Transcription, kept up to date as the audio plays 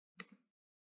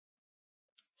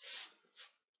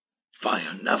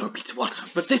Fire never beats water,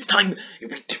 but this time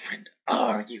it'll be different.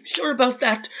 Are you sure about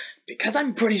that? Because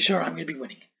I'm pretty sure I'm gonna be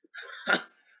winning.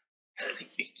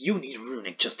 You need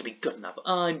runic just to be good enough.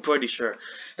 I'm pretty sure.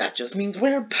 That just means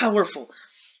we're powerful.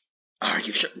 Are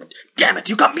you sure? Damn it,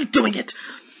 you got me doing it!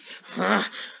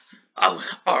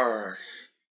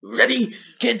 Ready,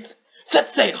 kids? Set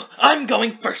sail! I'm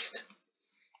going first!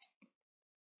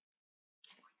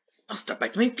 I'll start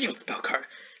by my field spell card,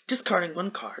 discarding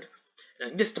one card, and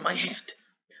adding this to my hand.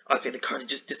 I feel the card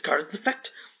just discarded its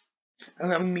effect,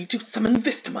 allowing me to summon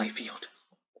this to my field.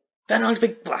 Then I'll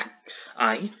activate Black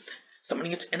Eye,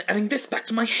 summoning it and adding this back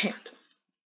to my hand.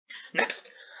 Next,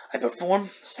 I perform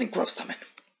Synchro Summon.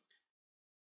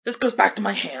 This goes back to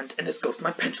my hand, and this goes to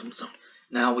my Pendulum Zone.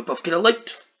 Now we both get a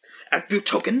light attribute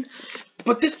token to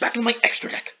put this back in my extra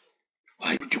deck.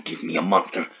 Why would you give me a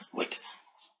monster? Wait.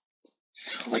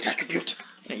 Light attribute.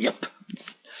 Yep.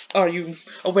 Are you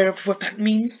aware of what that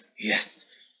means? Yes.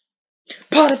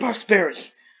 Pot of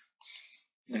Prosperity.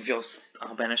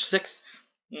 I'll banish 6.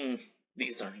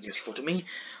 These aren't useful to me.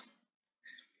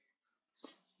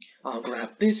 I'll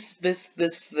grab this.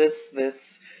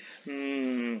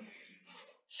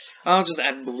 I'll just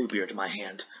add Bluebeard to my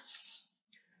hand.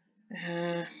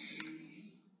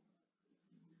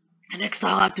 Next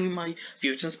I'll activate my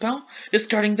fusion spell,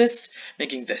 discarding this,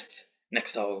 making this.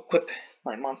 Next I'll equip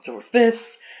my monster with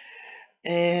this,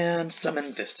 and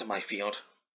summon this to my field.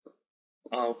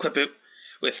 I'll equip it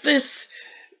with this,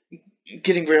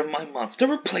 getting rid of my monster,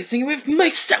 replacing it with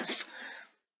myself.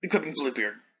 Equipping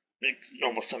Bluebeard.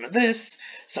 Normal summon this,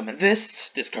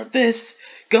 discard this,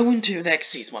 go into the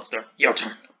Xyz monster. Your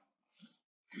turn.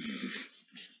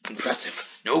 Impressive.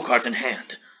 No cards in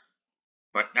hand.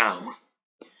 Right now,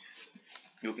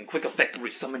 you can quick effect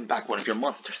resummon back one of your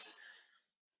monsters.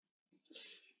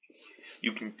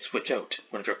 You can switch out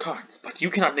one of your cards, but you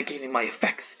cannot negate any of my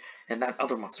effects, and that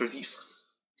other monster is useless.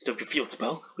 Instead of your field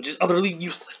spell, which is utterly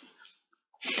useless.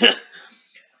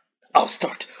 I'll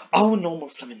start. I'll normal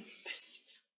summon this.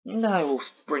 I will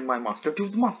bring my monster to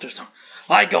the monster zone.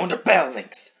 I go into Battle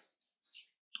Links.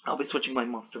 I'll be switching my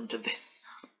monster into this.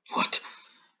 What?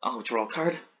 I'll draw a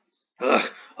card. Ugh.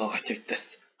 Oh, I take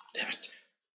this. Damn it.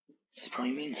 This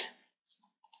probably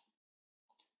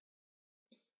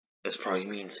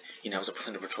means he now has a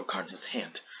Plunder Patrol card in his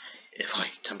hand. If I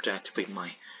attempt to activate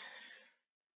my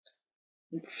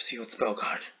sealed spell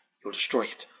card, he'll destroy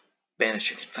it.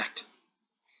 Banish it, in fact.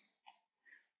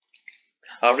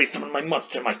 I'll resummon my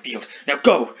monster in my field. Now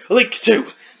go! Link 2!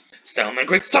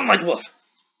 Salamangreat Sunlight Wolf!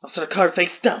 I'll set a card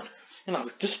face down, and I'll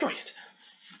destroy it.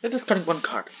 They're discarding one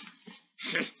card.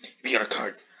 The other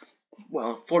cards.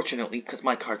 Well, unfortunately, because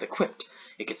my card's equipped,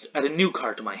 it gets add a new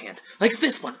card to my hand. Like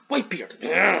this one, Whitebeard.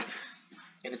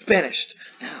 And it's banished.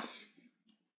 Now,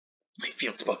 my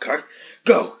field spell card.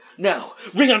 Go! Now!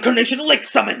 Reincarnation Lake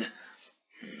Summon!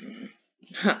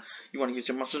 You want to use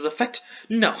your monster's effect?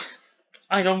 No.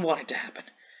 I don't want it to happen.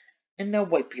 And now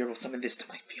Whitebeard will summon this to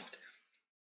my field.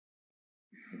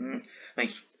 My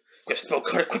spell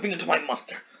card equipping into my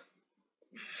monster.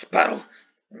 Battle.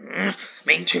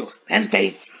 Main 2. End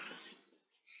phase.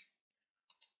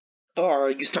 Or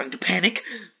are you starting to panic?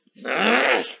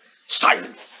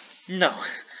 Silence. No.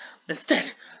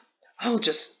 Instead, I'll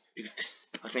just do this.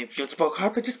 I'll make field spell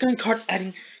card by discarding card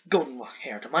adding Golden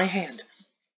Hair to my hand.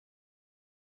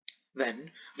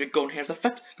 Then, with Golden Hair's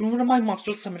effect, one of my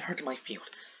monsters summon her to my field.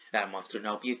 That monster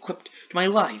now be equipped to my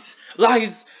Lies.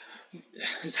 Lies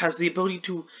has the ability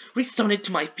to resummon it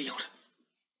to my field.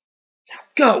 Now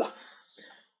go!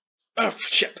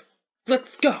 Earthship,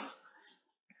 let's go!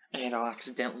 And I'll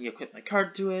accidentally equip my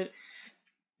card to it.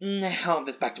 I'll have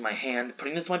this back to my hand,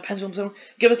 putting this in my Pendulum Zone.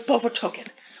 Give us both a token.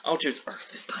 I'll choose Earth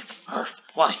this time. Earth.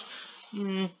 Why?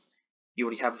 You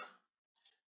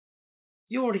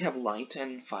already have light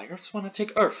and fire, so why not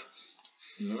take Earth?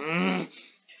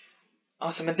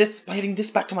 I'll summon this by adding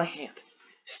this back to my hand.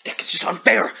 This deck is just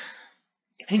unfair.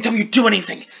 Anytime you do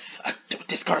anything,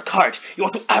 discard a card, you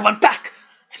also add one back.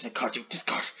 And the cards you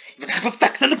discard even have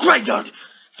effects in the graveyard.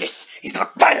 This is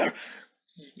not fair.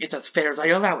 It's as fair as I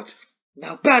allow it.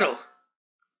 Now battle.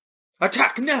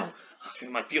 Attack now. I'll give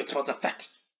my field spell's effect.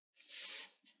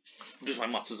 Reduce my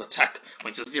monster's attack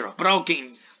points to 0, but I'll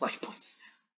gain life points.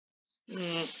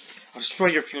 I'll destroy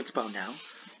your field spell now.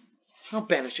 I'll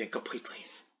banish it completely.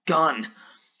 Gone.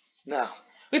 Now,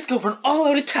 let's go for an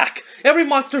all-out attack. Every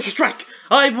monster strike.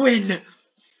 I win.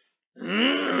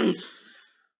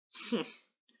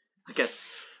 I guess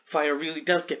fire really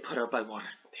does get put out by water.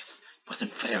 This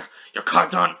wasn't fair. Your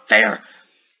cards aren't fair.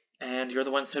 And you're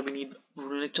the one who said we need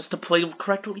runic just to play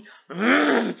correctly.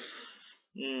 Toodaloo.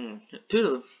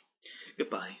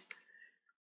 Goodbye.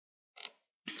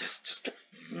 this just...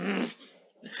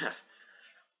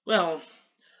 Well,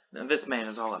 this man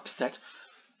is all upset.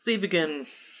 Save again,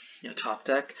 top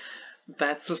deck,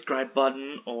 that subscribe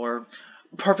button, or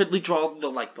perfectly draw the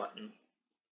like button.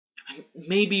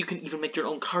 Maybe you can even make your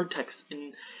own card text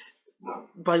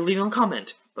by leaving a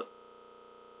comment. But